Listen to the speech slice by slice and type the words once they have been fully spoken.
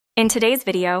In today's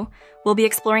video, we'll be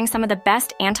exploring some of the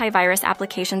best antivirus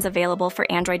applications available for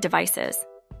Android devices.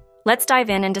 Let's dive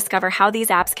in and discover how these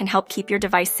apps can help keep your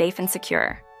device safe and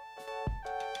secure.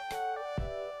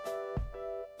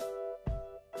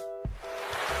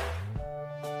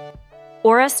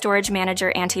 Ora Storage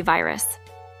Manager Antivirus.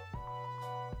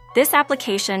 This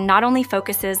application not only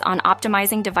focuses on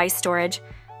optimizing device storage,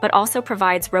 but also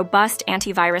provides robust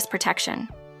antivirus protection.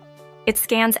 It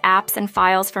scans apps and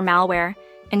files for malware,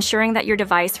 ensuring that your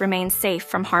device remains safe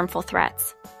from harmful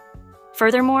threats.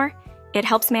 Furthermore, it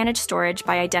helps manage storage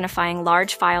by identifying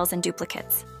large files and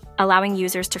duplicates, allowing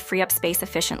users to free up space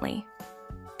efficiently.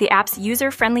 The app's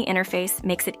user-friendly interface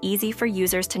makes it easy for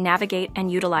users to navigate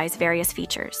and utilize various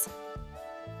features.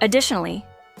 Additionally,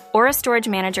 Ora Storage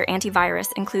Manager Antivirus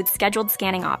includes scheduled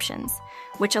scanning options,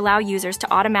 which allow users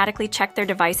to automatically check their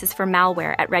devices for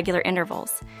malware at regular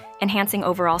intervals, enhancing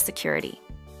overall security.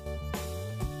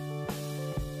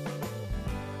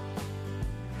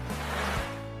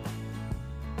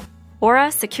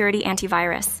 Ora Security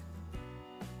Antivirus.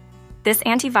 This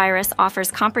antivirus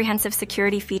offers comprehensive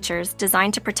security features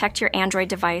designed to protect your Android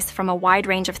device from a wide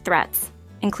range of threats,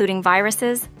 including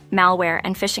viruses, malware,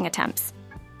 and phishing attempts.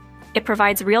 It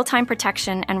provides real-time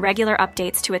protection and regular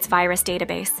updates to its virus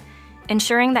database,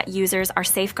 ensuring that users are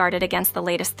safeguarded against the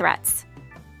latest threats.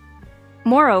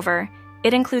 Moreover,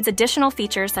 it includes additional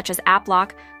features such as app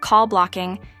lock, call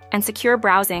blocking, and secure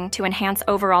browsing to enhance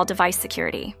overall device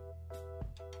security.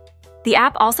 The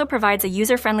app also provides a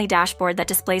user-friendly dashboard that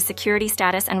displays security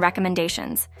status and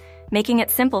recommendations, making it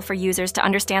simple for users to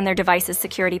understand their device's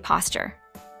security posture.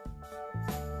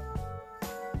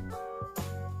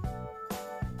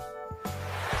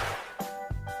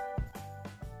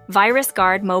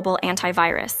 Virusguard Mobile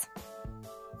Antivirus.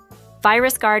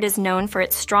 Virusguard is known for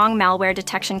its strong malware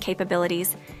detection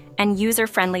capabilities and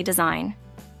user-friendly design.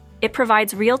 It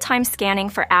provides real-time scanning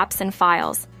for apps and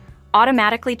files,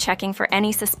 automatically checking for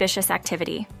any suspicious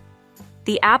activity.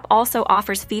 The app also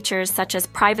offers features such as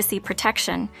privacy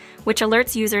protection, which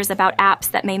alerts users about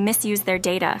apps that may misuse their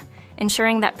data,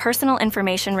 ensuring that personal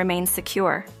information remains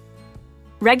secure.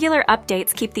 Regular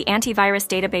updates keep the antivirus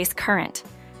database current,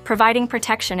 providing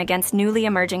protection against newly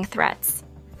emerging threats.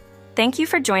 Thank you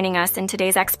for joining us in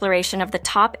today's exploration of the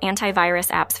top antivirus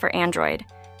apps for Android.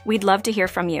 We'd love to hear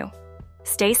from you.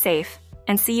 Stay safe,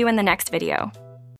 and see you in the next video.